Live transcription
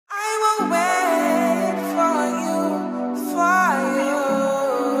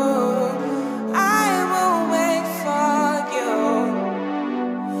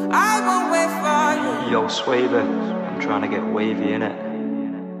swaver. I'm trying to get wavy in it.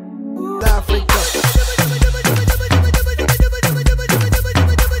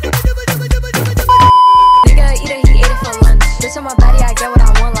 Nigga, either he ate it for lunch. Bitch on my body, I get what I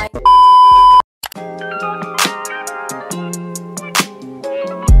want, like.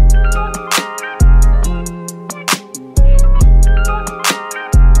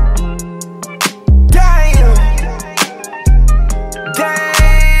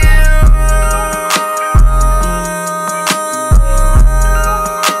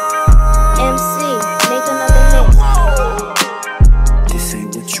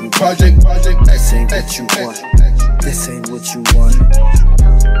 This ain't what you want. This ain't what you want.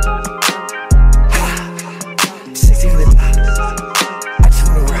 60 lip. I just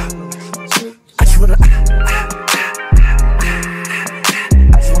wanna rock. I just wanna.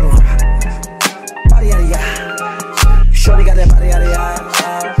 I just wanna rock. Body out of ya. Shorty got that body out of ya.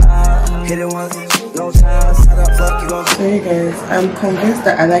 Hit it once, no time. Set up, fuck you gon'. So hey guys, I'm convinced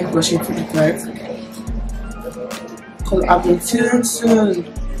that I like brushing to the flight. Cause I've been feeling soon.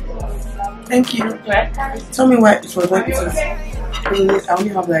 Thank you. Tell me why it was like it was. I only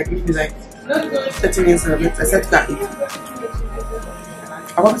have like maybe like 30 minutes of it. I said that eat.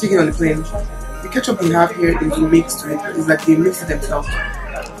 I'll probably take it on the plane. The ketchup we have here is mixed with. It's like they mix it themselves.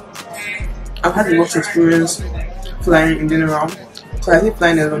 I've had the worst experience flying in general. So I think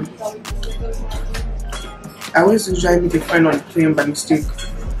flying alone. I always usually meet a friend on the plane by mistake.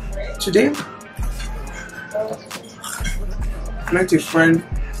 Today, I met a friend.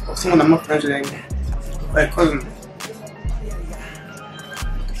 Someone I'm not friends with anymore, like a cousin.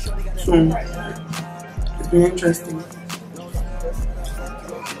 So it's been interesting.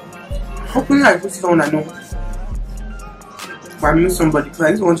 Hopefully I put someone I know. But I meet somebody because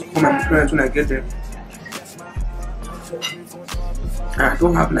I just want to call my parents when I get there. And I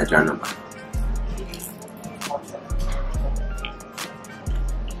don't have Nigerian number.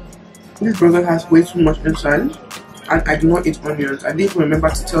 This burger has way too much inside. And I do not eat onions. I didn't even remember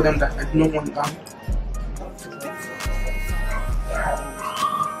to tell them that I do not want them.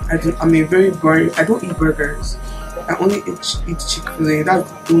 I'm a very boring. I don't eat burgers. I only eat Chick-fil-A. That's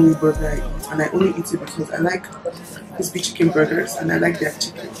the only burger I eat, and I only eat it because I like crispy chicken burgers and I like their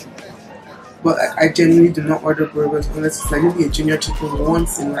chicken. But I genuinely do not order burgers unless it's like maybe a junior chicken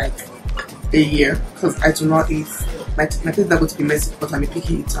once in like a year, because I do not eat. My taste is not going to be messy because I'm a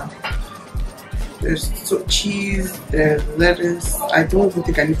picky eater. There's cheese, there's lettuce. I don't even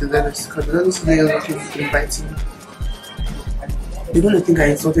think I need the lettuce because the lettuce layer looking inviting. They don't think I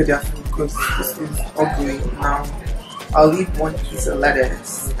insulted their food because this is ugly. Now I'll leave one piece of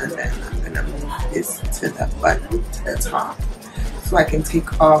lettuce and then I'm gonna move this to the bottom, to the top, so I can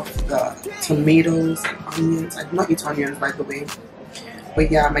take off the tomatoes and onions. I do not eat onions, by the way. But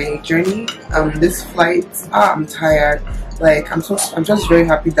yeah, my journey, this flight, I'm tired. Like I'm just very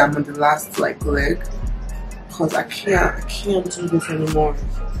happy that I'm on the last like leg, because I can't do this anymore.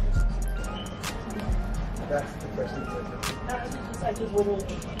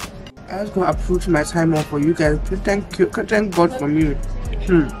 I was gonna approach my time off for you guys. Thank God for me.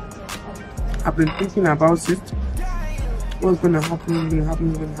 I've been thinking about it. What's gonna happen? What's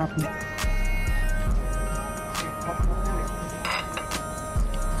gonna happen?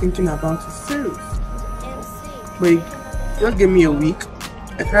 Thinking about it serious. Wait. Just give me a week.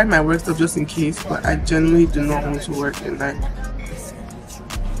 I tried my work stuff just in case, but I genuinely do not want to work at night.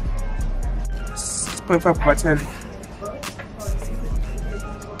 6.5/10.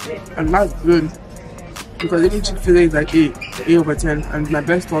 And that's good. Because even Chick-fil-A is like 8/10, and my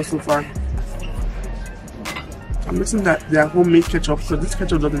best one so far. I'm missing that their homemade ketchup, because this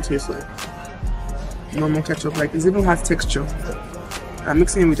ketchup doesn't taste like normal ketchup. Like it even has texture. I'm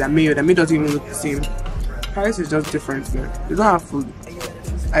mixing it with their mayo. Their mayo doesn't even look the same. Paris is just different, man. They don't have food.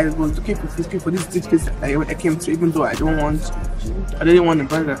 I was looking for this place that I came to, even though I didn't want a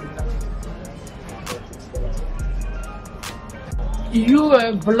burger. You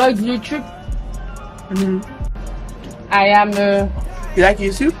vlog YouTube? I am. You like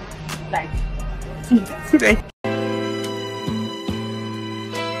YouTube? Like. Thank you.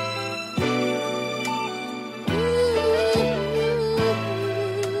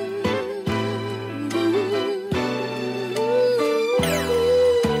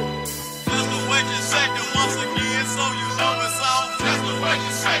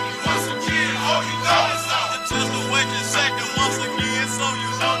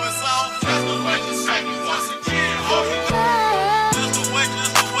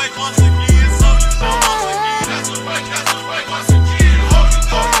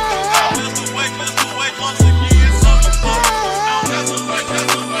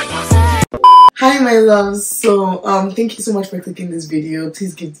 loves. So thank you so much for clicking this video.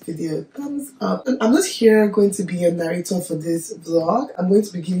 Please give the video a thumbs up. And I'm not here going to be a narrator for this vlog. I'm going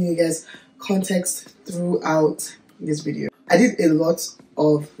to be giving you guys context throughout this video. I did a lot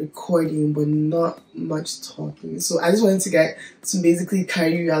of recording but not much talking, so I just wanted to get to basically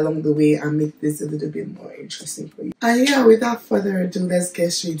carry you along the way and make this a little bit more interesting for you. And yeah, without further ado, let's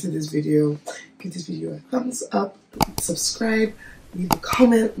get straight into this video. Give this video a thumbs up, subscribe, leave a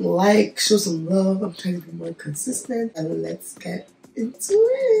comment, like, show some love. I'm trying to be more consistent, and let's get into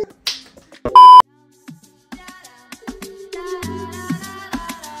it.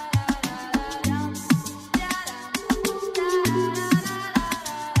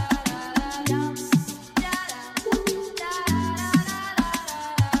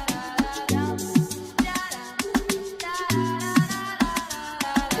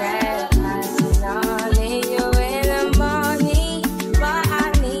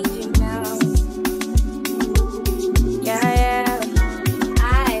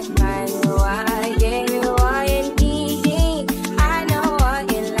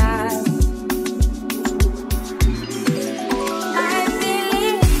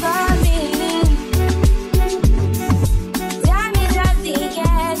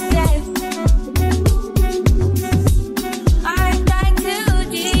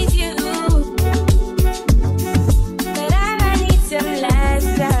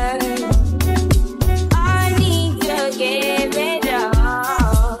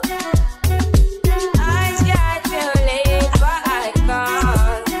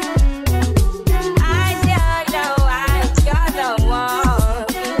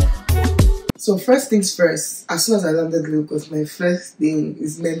 So first things first, as soon as I landed Lagos, my first thing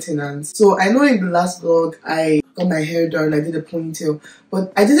is maintenance. So I know in the last vlog, I got my hair done, I did a ponytail,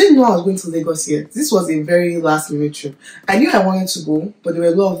 but I didn't know I was going to Lagos yet. This was a very last minute trip. I knew I wanted to go, but there were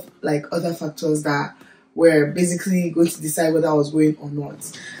a lot of other factors that were basically going to decide whether I was going or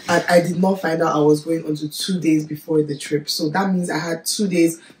not. And I did not find out I was going until 2 days before the trip. So that means I had 2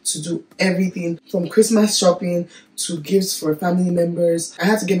 days to do everything from Christmas shopping to gifts for family members. I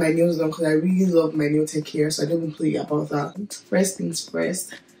had to get my nails done because I really love my nail tech hair, so I don't play about that. First things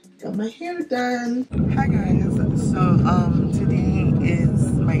first, got my hair done. Hi guys, so today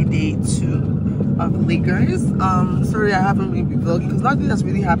is my day 2 of Lagos. Sorry I haven't really been vlogging because nothing has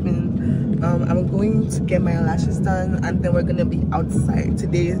really happened. I'm going to get my lashes done and then we're gonna be outside.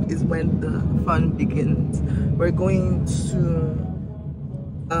 Today is when the fun begins. We're going to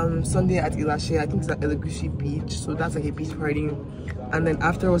Sunday at Ilashe. I think it's at Elegushi Beach, so that's like a beach party. And then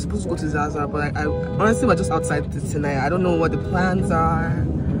after we're supposed to go to Zaza, but I honestly we're just outside this tonight. I don't know what the plans are.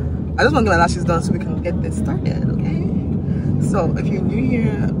 I just want to get my lashes done so we can get this started, okay? So if you're new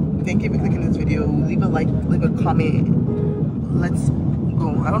here, thank you for clicking this video. Leave a like, leave a comment. Let's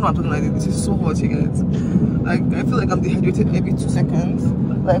go. I don't know what I'm talking like this. This is so hot, you guys. Like I feel like I'm dehydrated every 2 seconds.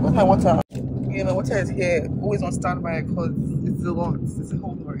 Like what's my water? Yeah, my water is here, always on standby because it's a lot. It's a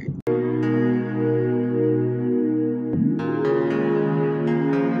whole lot.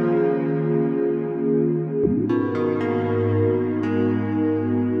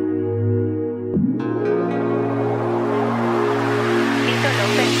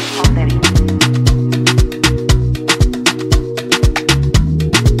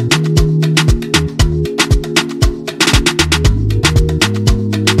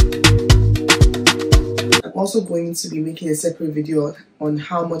 Also going to be making a separate video on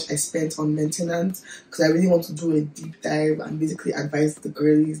how much I spent on maintenance because I really want to do a deep dive and basically advise the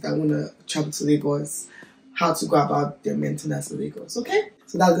girlies that want to travel to Lagos how to go about their maintenance in Lagos. Okay,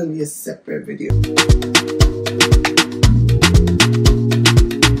 so that's going to be a separate video.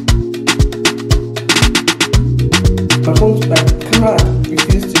 My camera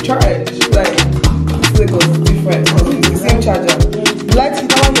refused to charge. Like this Lagos is different because it's the same charger. The light is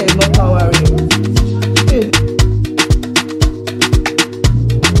down here is not powering.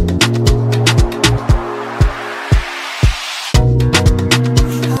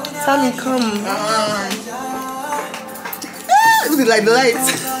 Sammy, come. Look at like the lights.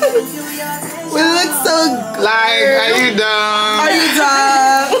 We look so good. Like, are you done? Are you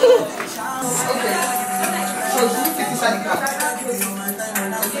done? Okay. So, who fit inside the car?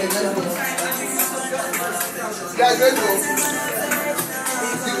 Okay, let's go. Guys, let's go.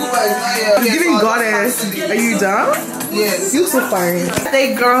 I'm giving goddess. Are you done? Yes. You so fine.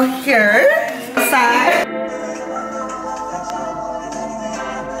 Stay girl here. Side.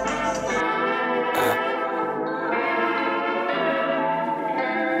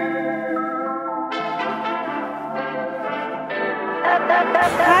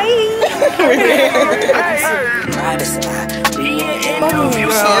 Hi. I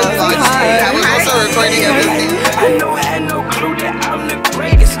was also recording everything. I know I had no clue that I'm the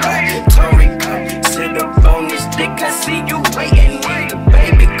greatest. Tori, sit up on this dick. I see you waiting in the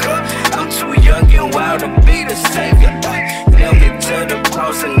baby cup. I'm too young and wild to be the savior. Nailed it to the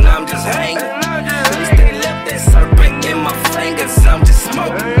cross and I'm just hanging. At least they left that serpent in my fingers. I'm just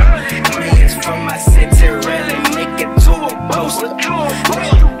smoking. Millions from my city really make it to a poster.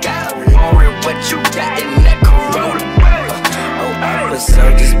 You gotta worry what you got in that Corolla. So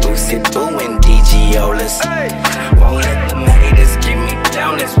just boosted boo and DGOlas. Won't let them haters get me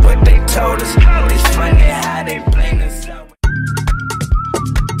down, that's what they told us. It's funny how they blame us out.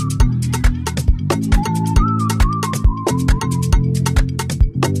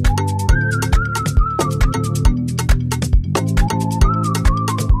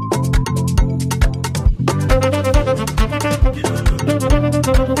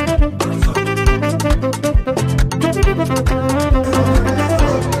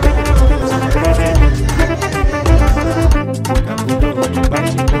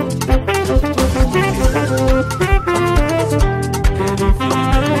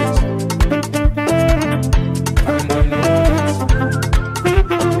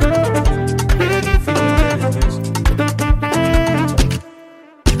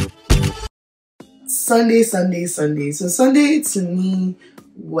 Sunday. So Sunday to me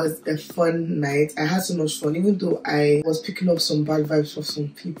was a fun night. I had so much fun, even though I was picking up some bad vibes from some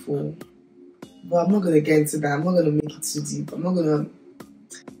people. But I'm not gonna get into that. I'm not gonna make it too deep.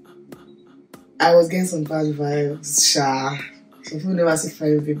 I was getting some bad vibes. Some people never seen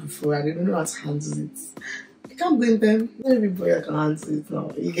fire before. I didn't know how to handle it. I can't blame them. Not everybody can handle it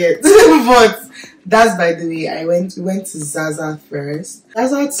now. You get. But that's by the way. We went to Zaza first.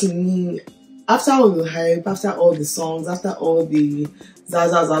 Zaza to me, after all the hype, after all the songs, after all the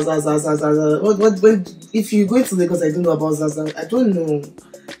Zaza. If you go to Lagos, I don't know about Zaza. I don't know.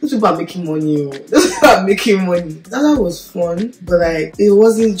 Those people are making money. Those people are making money. Zaza was fun, but like it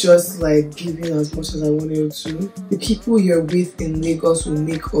wasn't just like giving as much as I wanted to. The people you're with in Lagos will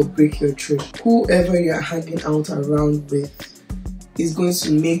make or break your trip. Whoever you're hanging out around with is going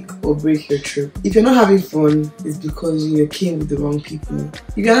to make or break your trip. If you're not having fun, it's because you came with the wrong people.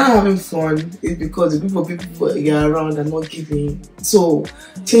 If you're not having fun, it's because the people you're around are not giving. So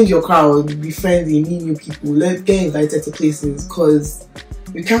change your crowd, be friendly, meet new people, get invited to places, because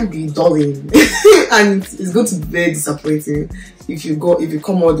you can't be dulling and it's going to be very disappointing if you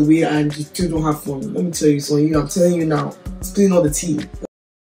come all the way and you still don't have fun. Let me tell you something. I'm telling you now, spilling all the tea.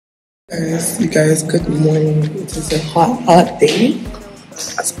 You guys, good morning. It is a hot day,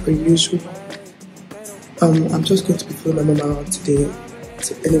 as per usual. I'm just going to be following my mama around today.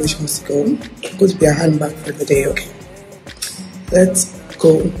 So anyway, she wants to go. I'm going to be a handbag for the day, okay? Let's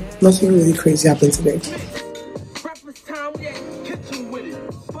go. Nothing really crazy happened today. Breakfast time, we at the kitchen with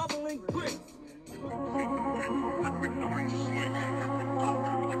it. Bubbling grits.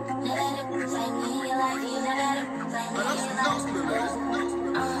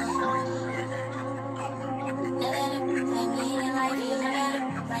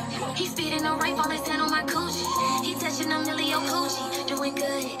 He's feeding on right, falling down on my coochie. He touching on Millie Coochie. Doing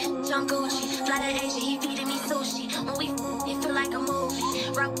good, John Gucci. Fly to Asia, he feeding me sushi. When we it feel like a movie.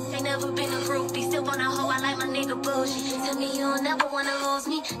 Rock ain't never been a groupie. Still on a hoe, I like my nigga bougie. Tell me you don't never wanna lose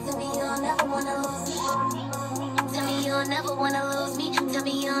me. Tell me you don't never wanna lose me. Tell me you don't never wanna lose me. Tell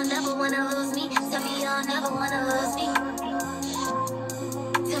me you don't never wanna lose me. Tell me you don't never wanna lose me.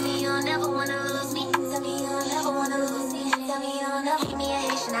 Tell me you don't never wanna lose me. Tell me you don't never wanna lose me. Tell me you don't never keep me a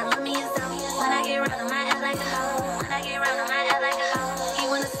Haitian. I love me as though when I get round on my ass like a hoe. When I get round on my ass like a hoe. He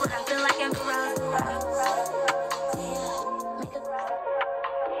wanna split, I feel like I'm gross.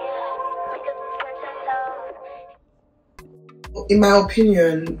 In my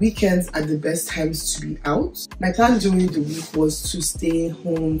opinion, weekends are the best times to be out. My plan during the week was to stay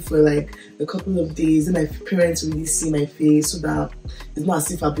home for like a couple of days and my parents really see my face so that it's not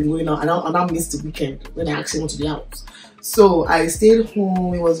as if I've been going out and I'll miss the weekend when I actually want to be out. So I stayed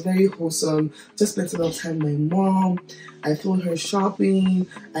home. It was very wholesome. Just spent a lot of time with my mom. I followed her shopping.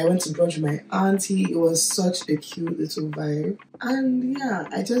 I went to brunch with my auntie. It was such a cute little vibe. And yeah,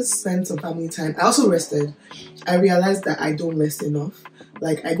 I just spent some family time. I also rested. I realized that I don't rest enough.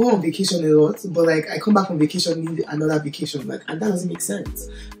 Like, I go on vacation a lot, but like I come back from vacation, need another vacation, like, and that doesn't make sense.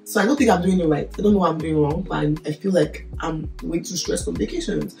 So I don't think I'm doing it right. I don't know what I'm doing wrong, but I feel like I'm way too stressed on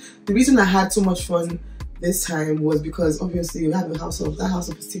vacations. The reason I had so much fun this time was because obviously you have a house help. That house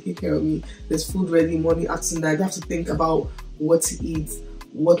help is taking care of me. There's food ready morning, afternoon. I don't have to think about what to eat,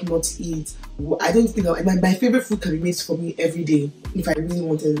 what not to eat. I don't think my favorite food can be made for me every day if I really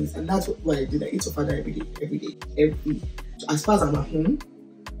wanted it, and that's what I did. I eat ofada every day. As far as I'm at home,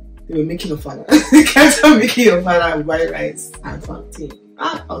 they were making ofada. They kept on making ofada and white rice and plantain.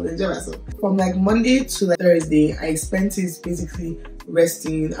 I was enjoying myself. From like Monday to like Thursday, I spent it basically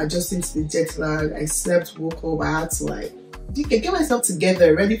resting, adjusting to the jet lag. I slept, woke up. I had to like get myself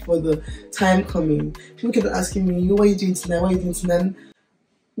together, ready for the time coming. People kept asking me, what are you doing tonight? What are you doing tonight?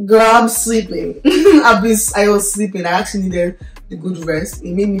 Girl, I'm sleeping. I was sleeping. I actually needed the good rest.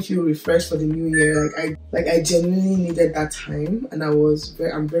 It made me feel refreshed for the new year. I genuinely needed that time, and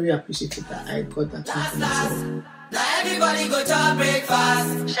I'm very appreciative that I got that time for myself. Now everybody go to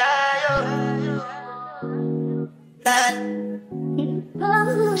breakfast.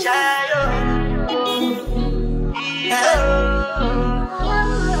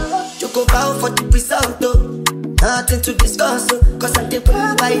 You go bow for the result, though. Nothing to discuss, oh. Cause I did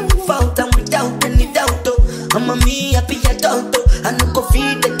by fault and without any doubt, oh. I'm a me happy adult, oh. I no go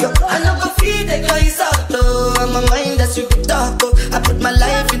feed the girl, is out, oh. I'm a mind that's you can talk, oh. I put my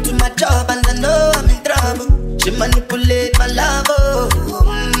life into my job and I know I'm in trouble. She manipulate my love, oh.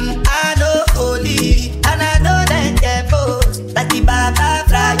 I know holy, and I know that devil. Like the Baba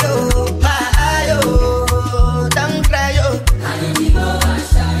fly, oh. My eye, oh. Don't cry, oh. I need to go and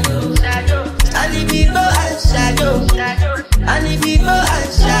shadow. I need to go and shadow. I need to go and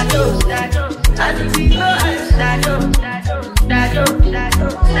shadow. I need to go and shadow. I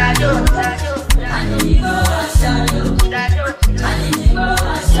need to go and shadow. I need to go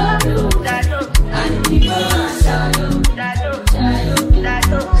and shadow. I need to go and shadow.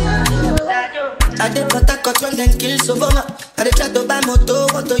 I did what I got when them kills over. I did try to buy moto,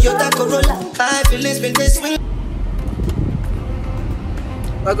 one Toyota Corolla. My feelings been this swing.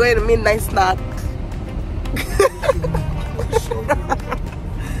 We're going to midnight snack.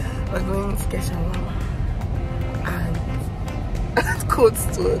 We're going to get shawarma and Cold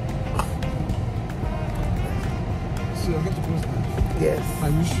Stone. So you're going to post that? Yes. Are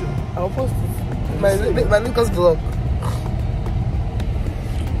you sure? I'll post it. My Lucas vlog.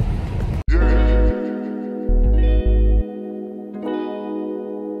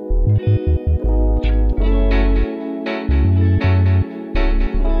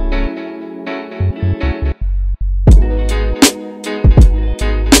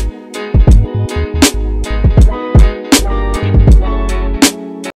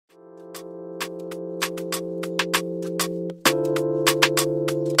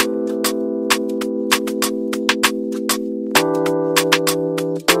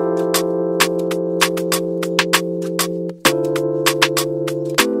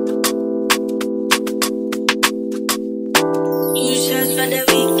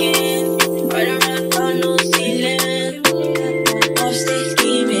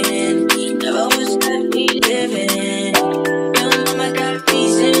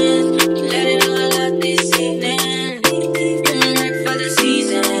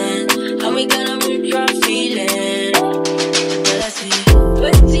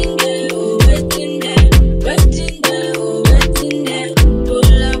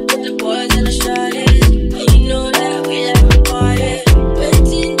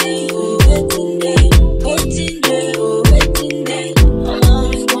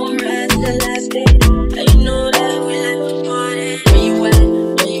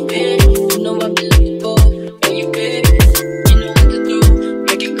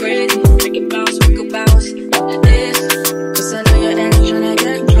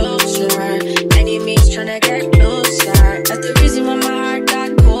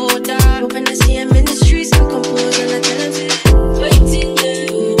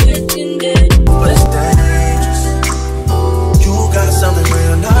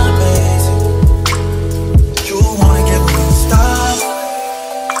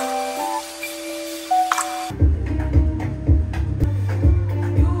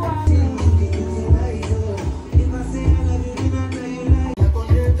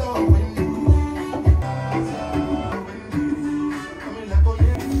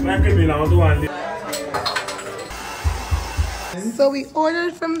 So we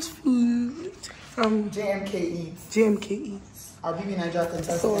ordered from food from JMK Eats. I'll give you Nigeria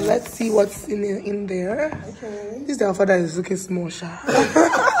contestant. So let's see what's in there. Okay. This their father is looking small, sha.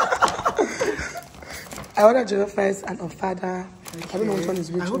 I ordered jollof rice and ofada. Okay. I don't know which one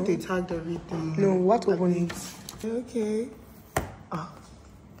is which. I hope they tagged everything. No, what open it? Okay. Ah,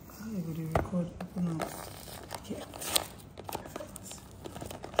 how you going to record? Open up. Okay.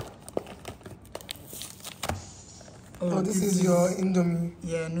 Oh, this is your Indomie.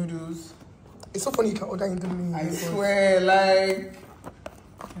 Yeah, noodles. It's so funny you can order Indomie. I swear, like,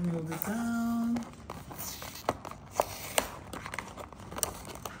 Let me hold it down.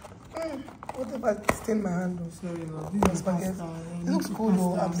 What if I stain my hand? Sorry, love. This is Spaghetti. pasta. It looks cool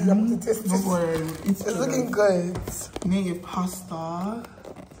though. I'm going to taste it. Don't worry. It's looking good. Make a pasta.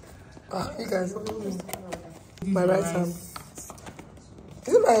 You guys, my right hand. Is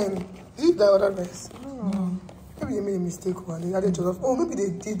it mine? Is it the other rice? No. Maybe they made a mistake one. They added jollof. Oh, maybe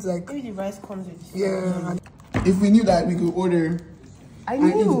they did like. Maybe the rice comes with. Yeah. If we knew that, we could order. I and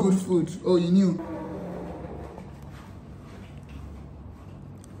eat knew. good food. Oh, you knew.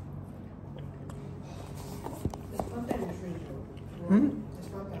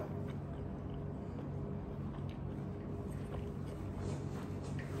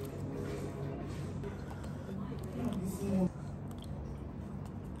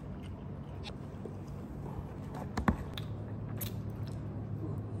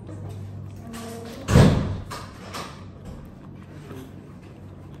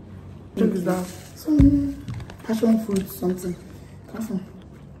 What is that? Some passion fruit, something. Careful.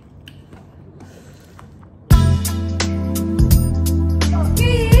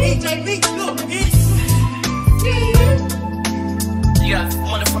 Yeah,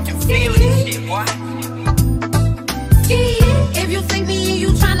 motherfucking feel this shit, boy. If you see me and you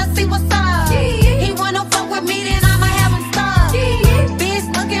tryna see what's up, he wanna fuck with me, then I'ma have him stuck. Bitch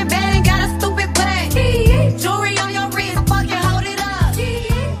looking bad and got a stupid butt. Jewelry on your wrist, fucking hold it up.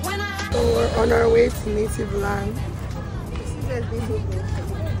 So we're on our way to Native Land.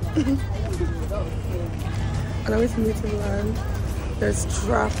 On our way to Native Land, there's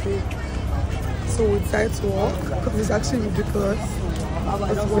traffic. So we decided to walk because it's actually ridiculous.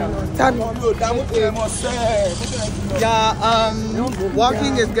 What's going on? Tell me. Yeah,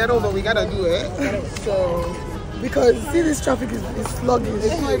 walking is ghetto, but we gotta do it. So, Because see, this traffic is sluggish.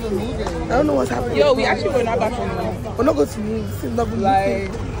 it's not even moving. I don't know what's happening. Yo, we actually were not back from now. We're not going to move. This is not moving.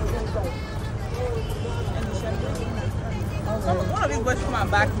 Like, one of these boys from my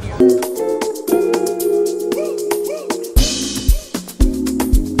back here.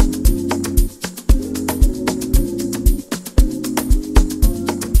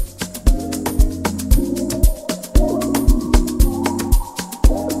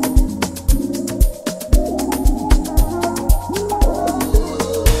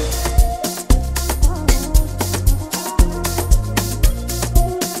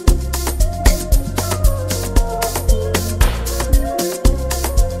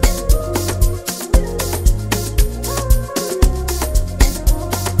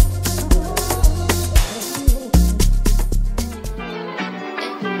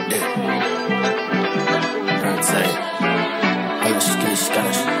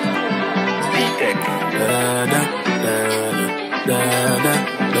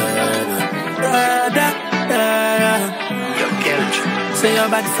 Say you're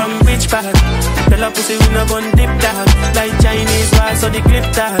back from rich part. Tell a pussy we no gun dip tag. Like Chinese war, so the clip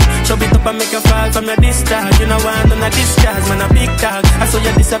tag. Chop it up and make you fall from your discharge. You know want on a discharge, man a big tag. I saw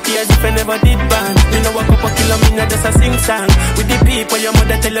you disappear as if I never did ban. You know walk up a kilo, me not just a sing song. With the people your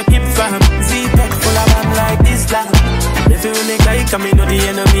mother tell you keep fam. Z-Tech full of them like this land. If you make like me know the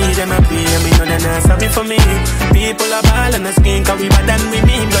enemy, them a pay. And me know they're not sorry for me. People are ball and a skin, cause we bad than we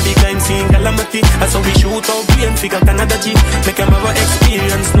mean. Bloody crime scene, calamity. I saw we shoot out, we and figure Canada G. Make them have a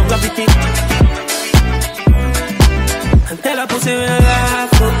experience, no gravity. And tell a pussy we don't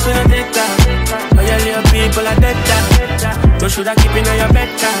laugh, we don't take that. All your little people are dead that. You should have keep in on your bed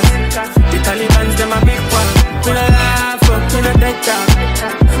that. The Taliban's them a big one. We don't laugh, we don't take that.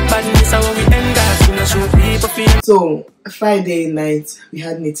 Badness is how we end that. We don't show people feel. So Friday night we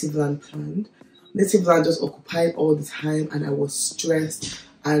had Native Land planned. Native Land just occupied all the time and I was stressed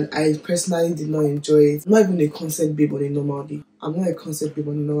and I personally did not enjoy it. I'm not even a concert babe on a normal day. I'm not a concert babe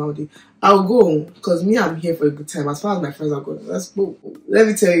on a normal day. I'll go because me, I'm here for a good time. As far as my friends are going, let's go. Let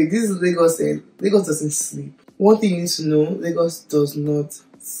me tell you, this is Lagos and Lagos doesn't sleep. One thing you need to know, Lagos does not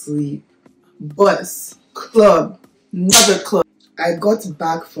sleep. Bus, club, not a club. I got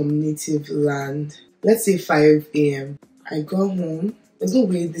back from Native Land, let's say 5 a.m. I got home. There's no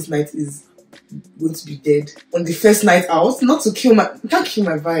way this night is going to be dead. On the first night out, not to kill my, you can't kill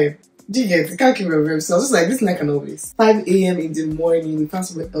my vibe. Do you get it? You can't kill my vibe. So I was just like, this night can always. 5 a.m. in the morning, we found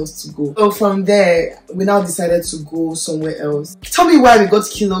somewhere else to go. So from there, we now decided to go somewhere else. Tell me why we got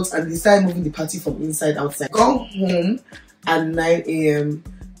kilos and decided moving the party from inside outside. Got home at 9 a.m.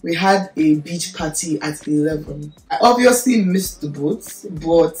 We had a beach party at 11. I obviously missed the boats,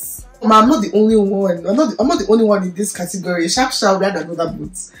 but I'm not the only one. I'm not the only one in this category. Sharp we had another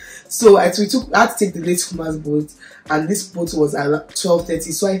boat. So I had to take the late Kuma's boat, and this boat was at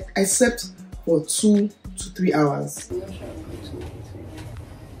 12:30. So I slept for 2 to 3 hours.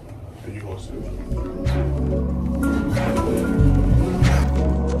 Can you host it?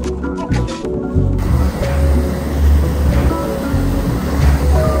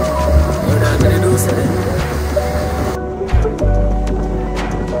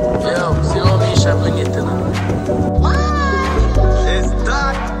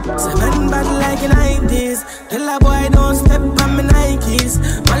 Seven bad like in 90s. Tell a boy don't step on my Nikes.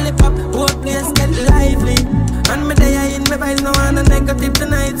 Molly pop, whole place get lively. And me day in my vibes, no one a negative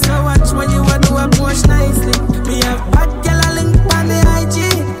tonight. So watch what you want to approach nicely. Me have bad girl a link on the IG.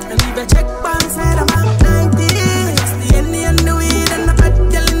 And leave a check bang side about 90. Just the Henny and the weed and the bad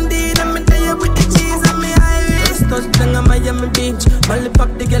girl indeed. And me day with the cheese and me iris. Touch down on Miami Beach. Molly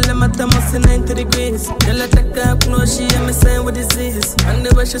pop the girl I'm at the most 90 degrees. Girl I take her close, she and me saying what disease. And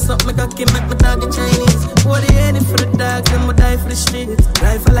the way she suck me cocky make me talk in Chinese. What the any for the dogs and we die for the streets.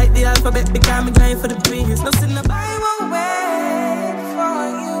 Life I like the alphabet because me grind for the breeze. Nothing about I will wait for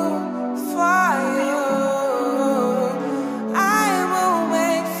you, for you. I will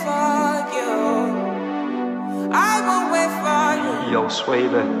wait for you. I will wait for you. Yo,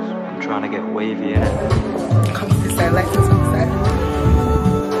 Swaver, I'm trying to get wavy in it. Come this side, like this one side.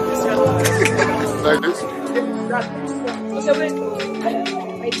 Like this?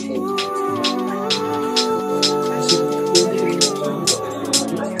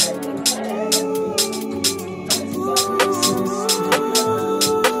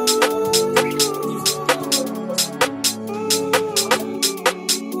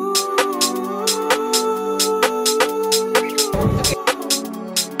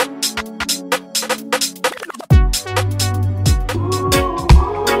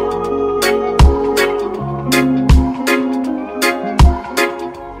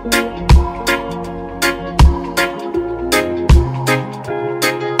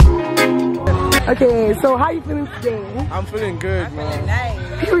 Okay, so how you feeling today? I'm feeling good,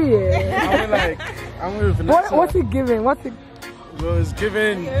 man. Period. I'm with the next What's it giving? What's it? Well, it's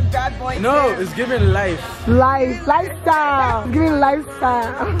giving. No, it's giving life. Lifestyle. It's giving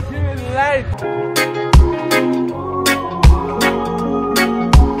lifestyle. It's giving life.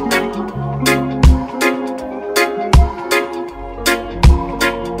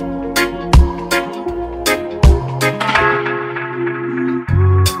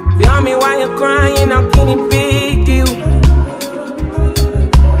 Tell me why you're crying, how can it be you?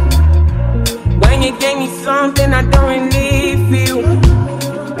 When you gave me something I don't really feel.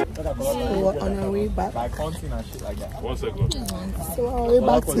 We're on our way back. One second. So on our way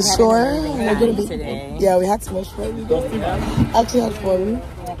back to the shore. We're gonna be, yeah, we had so much fun. We actually had fun.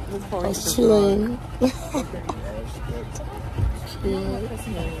 I was chilling.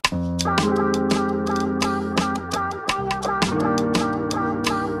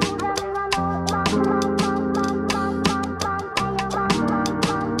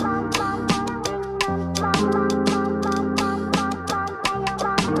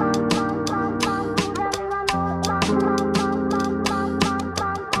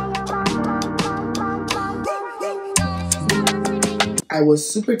 I was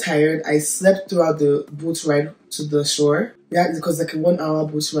super tired. I slept throughout the boat ride to the shore. Yeah, because like a 1 hour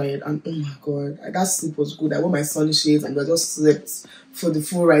boat ride, and oh my god, that sleep was good. I wore my sunshades and I just slept for the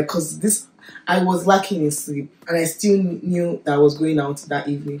full ride because I was lacking in sleep, and I still knew that I was going out that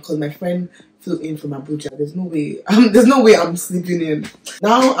evening because my friend flew in from Abuja. There's no way I'm sleeping in.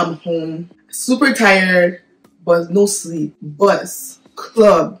 Now I'm home, super tired, but no sleep. Bus,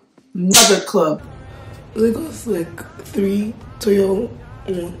 club, another club. Lagos like 3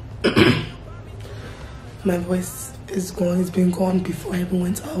 TOYOMUYIWA. My voice is gone. It's been gone before I even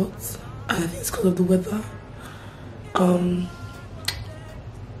went out. And I think it's because of the weather. I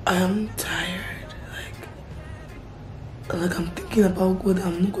am tired. Like I'm thinking about God.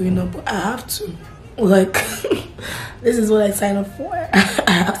 I'm not going up, but I have to. Like this is what I signed up for. I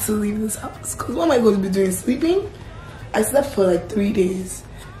have to leave this house. Because what am I going to be doing? Sleeping? I slept for like 3 days.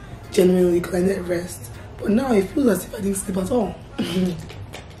 Genuinely, because I needed rest. But now it feels as if I didn't sleep at all.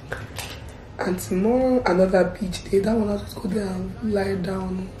 And tomorrow, another beach day. That one I'll just go there and lie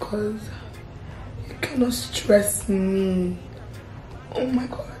down because you cannot stress me. Oh my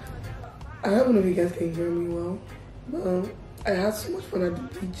god. I don't know if you guys can hear me well. But I had so much fun at the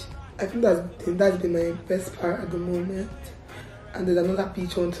beach. I think that's been my best part at the moment. And there's another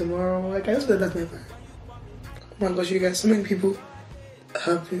beach one tomorrow. Like I just feel that's my vibe. Oh my gosh, you guys, so many people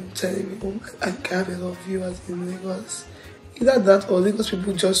have been telling me, oh my, I have a lot of viewers in Lagos. Either that or Lagos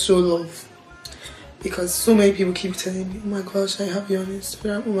people just show love. Because so many people keep telling me, oh my gosh, I have you on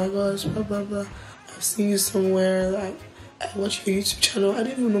Instagram, oh my gosh, blah blah blah. I've seen you somewhere, like I watch your YouTube channel. I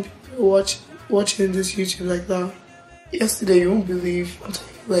didn't even know people were watching this YouTube like that. Yesterday, you won't believe, I'm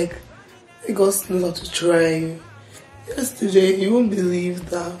telling you, like God knows how to try. Yesterday, you won't believe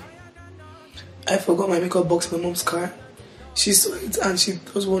that I forgot my makeup box in my mom's car. She saw it and she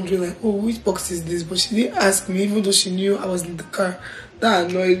was wondering like, oh, which box is this? But she didn't ask me, even though she knew I was in the car. That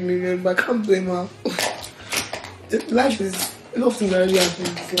annoyed me, man, but I can't blame her. Life is, a lot of things already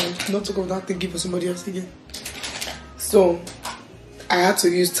happening. So not talk about thinking for somebody else again. So, I had to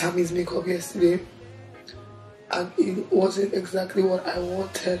use Tammy's makeup yesterday. And it wasn't exactly what I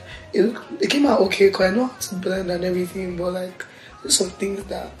wanted. It came out okay because I know how to blend and everything. But like, there's some things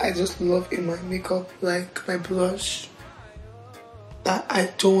that I just love in my makeup. Like my blush. That I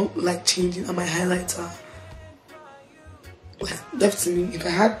don't like changing, and my highlighter. Like, definitely, if I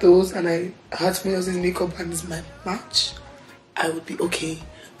had those and I had somebody else's makeup and it's my match, I would be okay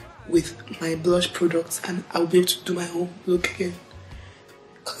with my blush products and I would be able to do my own look again.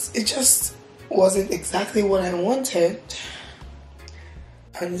 Because it just wasn't exactly what I wanted.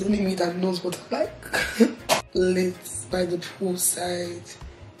 And it's only me that knows what I like. Lit by the poolside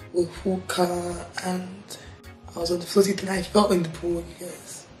with hookah, and I was on the floaty thing. I felt in the pool, you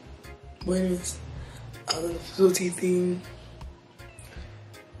guys. But anyways, I was on the floaty thing.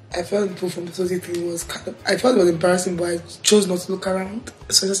 I felt in the pool from the floaty thing. It was kind of, I felt it was embarrassing, but I chose not to look around,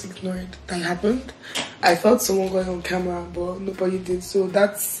 so I just ignored that happened. I felt someone going on camera, but nobody did, so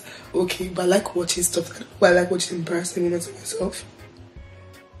that's okay. But I like watching stuff like that. But I like watching embarrassing moments of myself.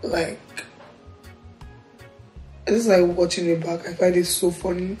 Like, it's just like watching it back. I find it so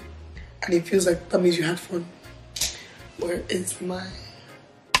funny, and it feels like that means you had fun. Where is my...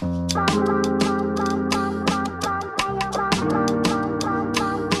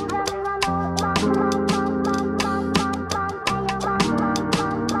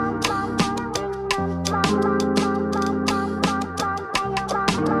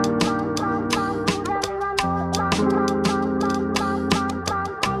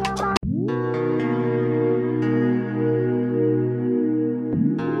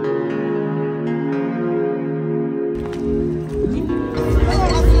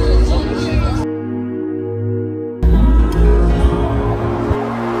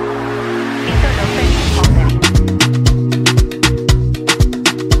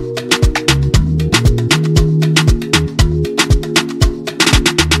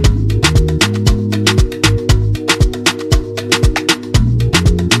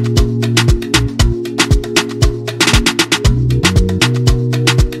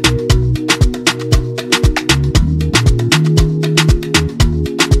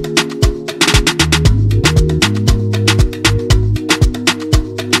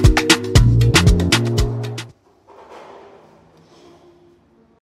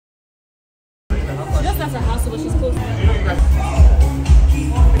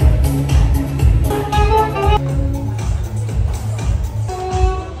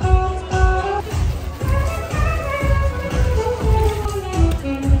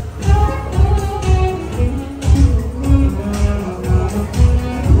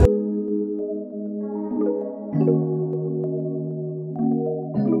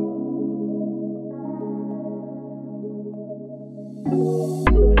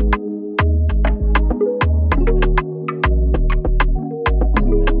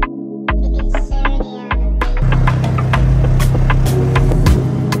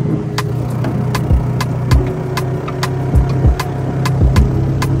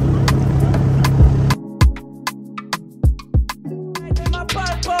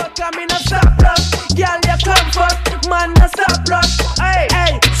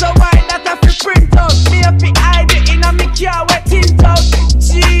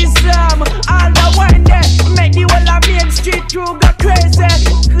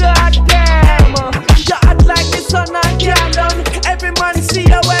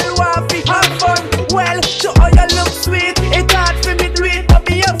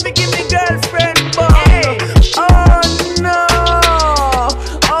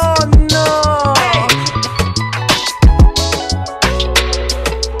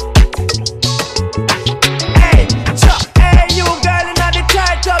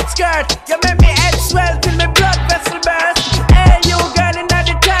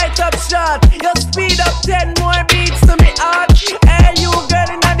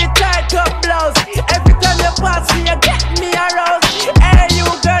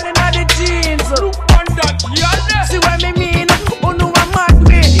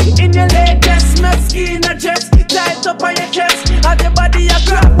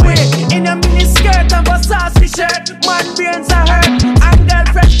 In a mini skirt and a saucy shirt, man brains are hurt, and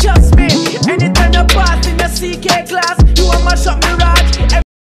girlfriend trust me.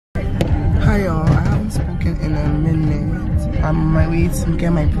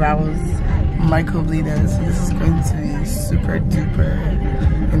 brows microbladed, so this is going to be super duper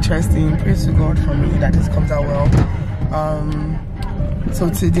interesting. Praise to God for me that this comes out well. So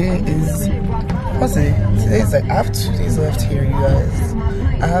today is, what's it? Today is like, I have 2 days left here, you guys.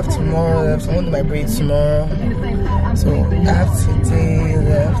 I have tomorrow left. I'm going to do my braids tomorrow. So I have today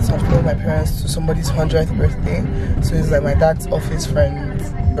left. So I'm going with my parents to somebody's 100th birthday. So it's like my dad's office friend's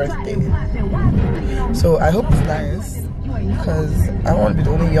birthday. So I hope it's nice, because I want to be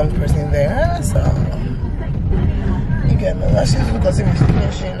the only young person there. So you get my lashes because it's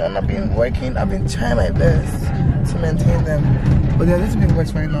finishing, and I've been working. I've been trying my best to maintain them, but they're a little bit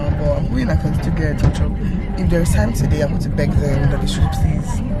wet right now. But I'm hoping I can still get a touch-up. If there's time today, I'm going to beg them that they should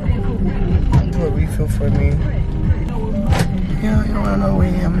please do a refill for me. Yeah, you know what, I'm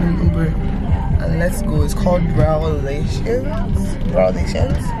waiting. I'm in Uber, and let's go. It's called Browlations.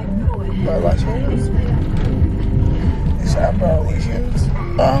 It's our Browlations.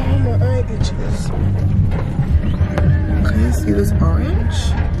 Oh my eye itches. Can you see this orange?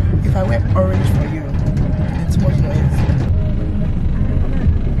 If I went orange for you, it's much noise.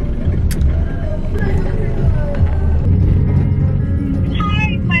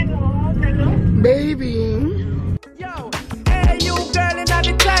 Hi, my love. Hello. Baby. Yo, hey you girl in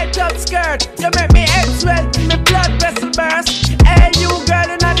the tight up skirt. You make me swell till my blood vessel burst. Hey you girl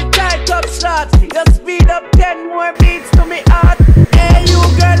in the tight up shorts. You speed up 10 more beats to me heart. Hey you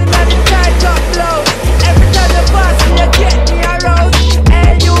girl in the tight up blouse. Every time you pass me, you get me aroused.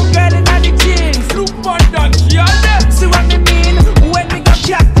 Hey you girl in the jeans. Look for that girl. See what me mean? When me got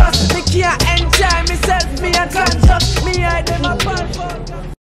cactus, me can't enjoy myself. Me and conscious. Me I them a bad fuck.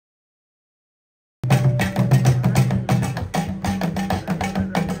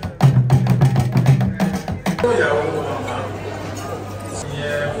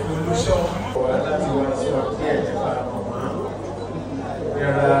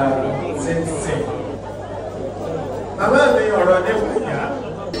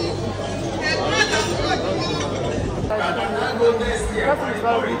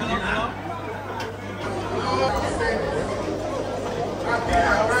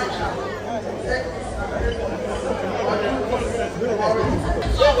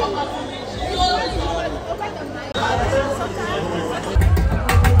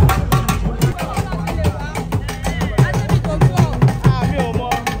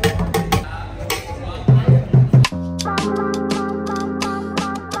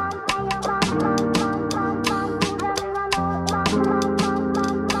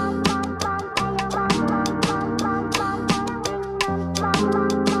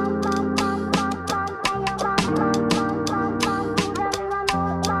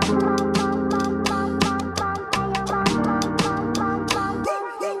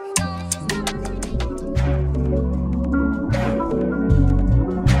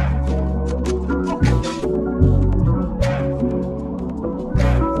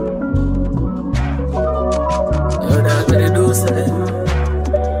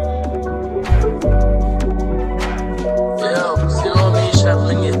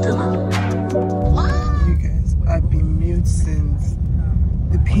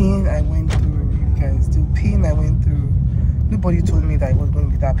 Nobody told me that it was going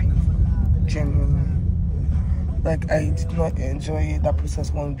to be that painful. Genuinely. Like, I did not enjoy that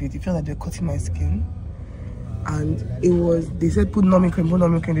process one bit. It felt like they were cutting my skin. And it was, they said put numbing cream, put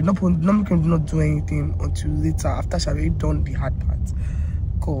numbing cream. They not put numbing cream, did not do anything until later, after she had already done the hard part.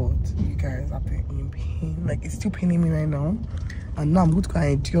 God, you guys, I've been in pain. Like, it's still paining me right now. And now I'm going to go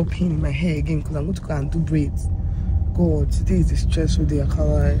and endure pain in my hair again because I'm going to go and do braids. God, today is a stressful day, I can't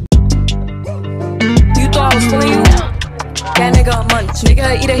lie. You thought I was feeling you? That nigga a munch.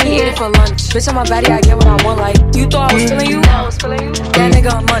 Nigga eat it, he ate it for lunch. Bitch on my body, I get what I want like. You thought I was feeling you? That nigga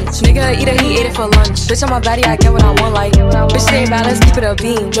a munch. Nigga eat it, he ate it for lunch. Bitch on my body, I get what I want like. Bitch stay bad, let's keep it a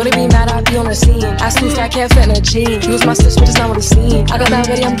beam. Don't be mad, I be on the scene. I scooped, I can't fit in a jean. Use my stitch, but it's not what he seen. I got that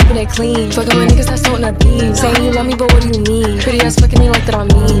ready, I'm keeping it clean. Fucking with niggas that's toting a beam. Saying you love me, but what do you mean? Pretty ass fucking me like that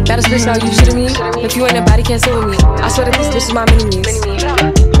on me. Baddest bitch, now you shitting me? If you ain't a body, can't sit with me. I swear that this bitch is my mini-me's.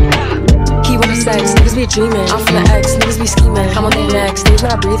 He wanna sex, niggas be dreaming. I'm from the X, niggas be scheming. I'm on their necks, they's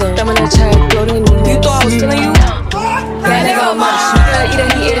not breathing. Thumb in the check, bloating in me. You thought I was feeling you? That nigga a munch. Nigga eat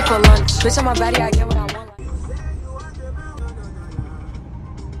it, he ate it for lunch. Bitch on my body, I get what I want.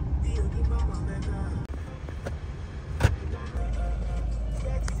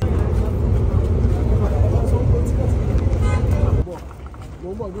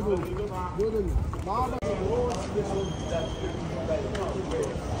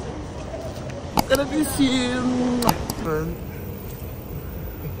 Gonna be soon.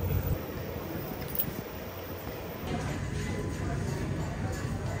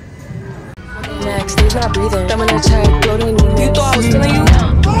 Next, days not breathing. Thumb in the check, floating emails. You thought I was feeling you?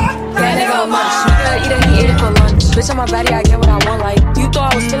 That nigga a munch. Nigga eat it, he ate it for lunch. Bitch on my body, I get what I want. Like, you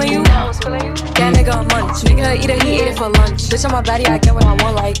thought I was feeling you? That nigga a munch. Nigga eat it, he ate it for lunch. Bitch on my body, I get what I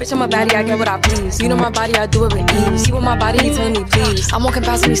want. Like, bitch on my body, I get what I please. You know my body, I do it with ease. See with my body, he telling me please. I'm walking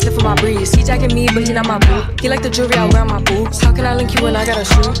past him, he sniffing my breeze. He jacking me, but he not my boo. He like the jewelry I wear on my boobs. How can I link you when I got a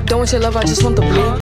shoe? Don't want your love, I just want the blue.